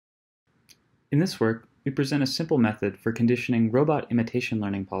In this work, we present a simple method for conditioning robot imitation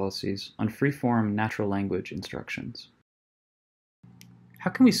learning policies on free-form natural language instructions.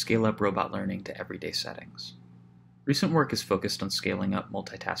 How can we scale up robot learning to everyday settings? Recent work is focused on scaling up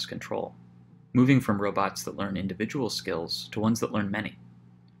multitask control, moving from robots that learn individual skills to ones that learn many.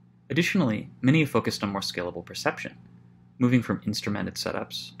 Additionally, many have focused on more scalable perception, moving from instrumented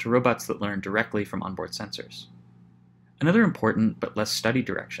setups to robots that learn directly from onboard sensors. Another important but less studied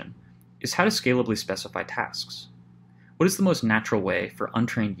direction is how to scalably specify tasks. What is the most natural way for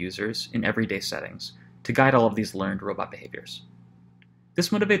untrained users in everyday settings to guide all of these learned robot behaviors? This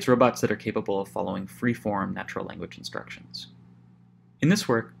motivates robots that are capable of following free-form natural language instructions. In this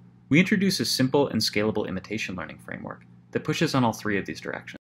work, we introduce a simple and scalable imitation learning framework that pushes on all three of these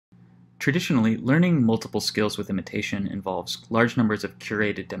directions. Traditionally, learning multiple skills with imitation involves large numbers of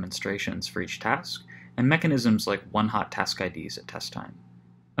curated demonstrations for each task and mechanisms like one-hot task IDs at test time.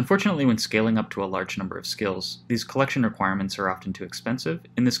 Unfortunately, when scaling up to a large number of skills, these collection requirements are often too expensive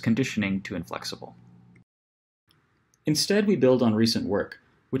and this conditioning too inflexible. Instead, we build on recent work,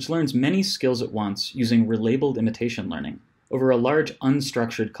 which learns many skills at once using relabeled imitation learning over a large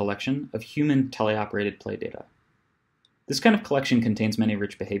unstructured collection of human teleoperated play data. This kind of collection contains many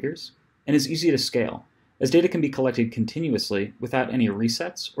rich behaviors and is easy to scale, as data can be collected continuously without any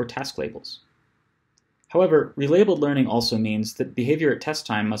resets or task labels. However, relabeled learning also means that behavior at test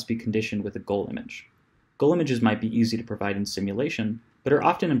time must be conditioned with a goal image. Goal images might be easy to provide in simulation, but are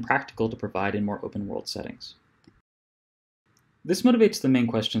often impractical to provide in more open-world settings. This motivates the main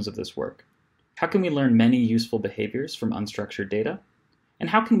questions of this work. How can we learn many useful behaviors from unstructured data? And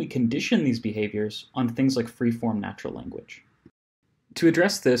how can we condition these behaviors on things like free-form natural language? To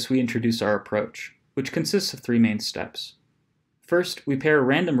address this, we introduce our approach, which consists of three main steps. First, we pair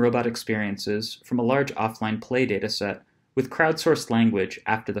random robot experiences from a large offline play dataset with crowdsourced language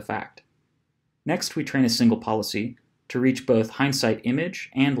after the fact. Next, we train a single policy to reach both hindsight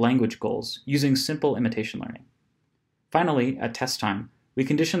image and language goals using simple imitation learning. Finally, at test time, we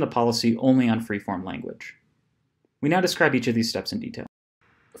condition the policy only on free-form language. We now describe each of these steps in detail.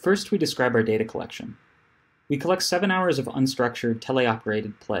 First, we describe our data collection. We collect 7 hours of unstructured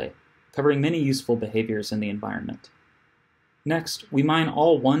teleoperated play, covering many useful behaviors in the environment. Next, we mine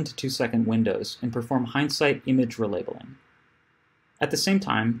all 1 to 2 second windows and perform hindsight image relabeling. At the same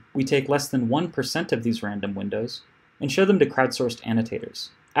time, we take less than 1% of these random windows and show them to crowdsourced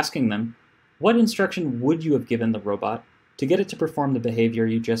annotators, asking them, what instruction would you have given the robot to get it to perform the behavior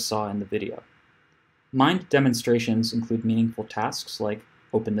you just saw in the video? Mined demonstrations include meaningful tasks like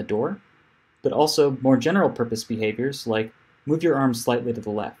open the door, but also more general purpose behaviors like move your arm slightly to the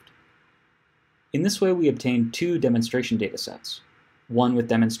left. In this way, we obtain 2 demonstration datasets, one with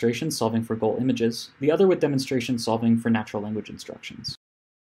demonstrations solving for goal images, the other with demonstrations solving for natural language instructions.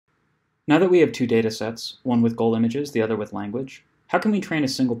 Now that we have 2 datasets, one with goal images, the other with language, how can we train a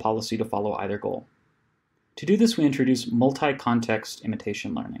single policy to follow either goal? To do this, we introduce multi-context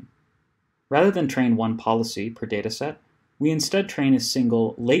imitation learning. Rather than train one policy per dataset, we instead train a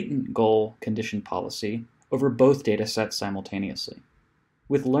single latent goal conditioned policy over both datasets simultaneously,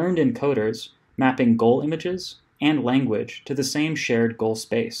 with learned encoders mapping goal images and language to the same shared goal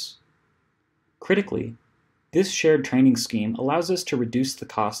space. Critically, this shared training scheme allows us to reduce the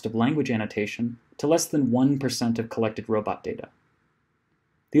cost of language annotation to less than 1% of collected robot data.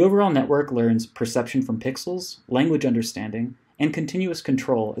 The overall network learns perception from pixels, language understanding, and continuous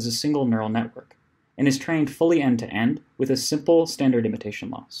control as a single neural network, and is trained fully end-to-end with a simple standard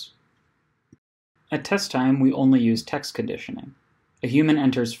imitation loss. At test time, we only use text conditioning. A human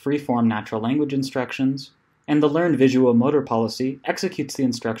enters free-form natural language instructions, and the learned visual motor policy executes the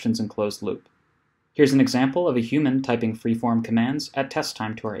instructions in closed loop. Here's an example of a human typing free-form commands at test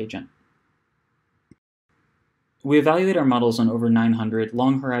time to our agent. We evaluate our models on over 900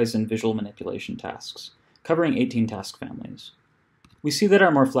 long-horizon visual manipulation tasks, covering 18 task families. We see that our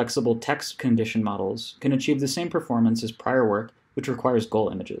more flexible text-conditioned models can achieve the same performance as prior work, which requires goal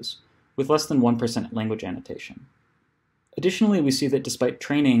images, with less than 1% language annotation. Additionally, we see that despite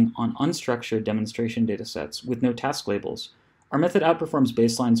training on unstructured demonstration datasets with no task labels, our method outperforms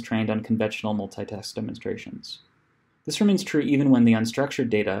baselines trained on conventional multitask demonstrations. This remains true even when the unstructured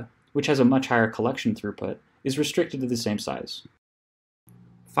data, which has a much higher collection throughput, is restricted to the same size.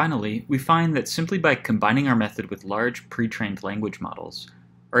 Finally, we find that simply by combining our method with large pre-trained language models,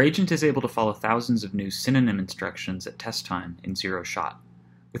 our agent is able to follow thousands of new synonym instructions at test time in 0 shot,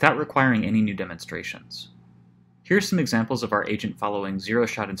 without requiring any new demonstrations. Here are some examples of our agent following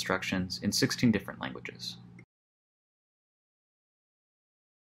 0-shot instructions in 16 different languages.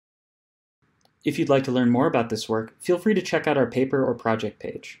 If you'd like to learn more about this work, feel free to check out our paper or project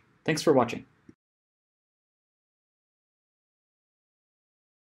page. Thanks for watching.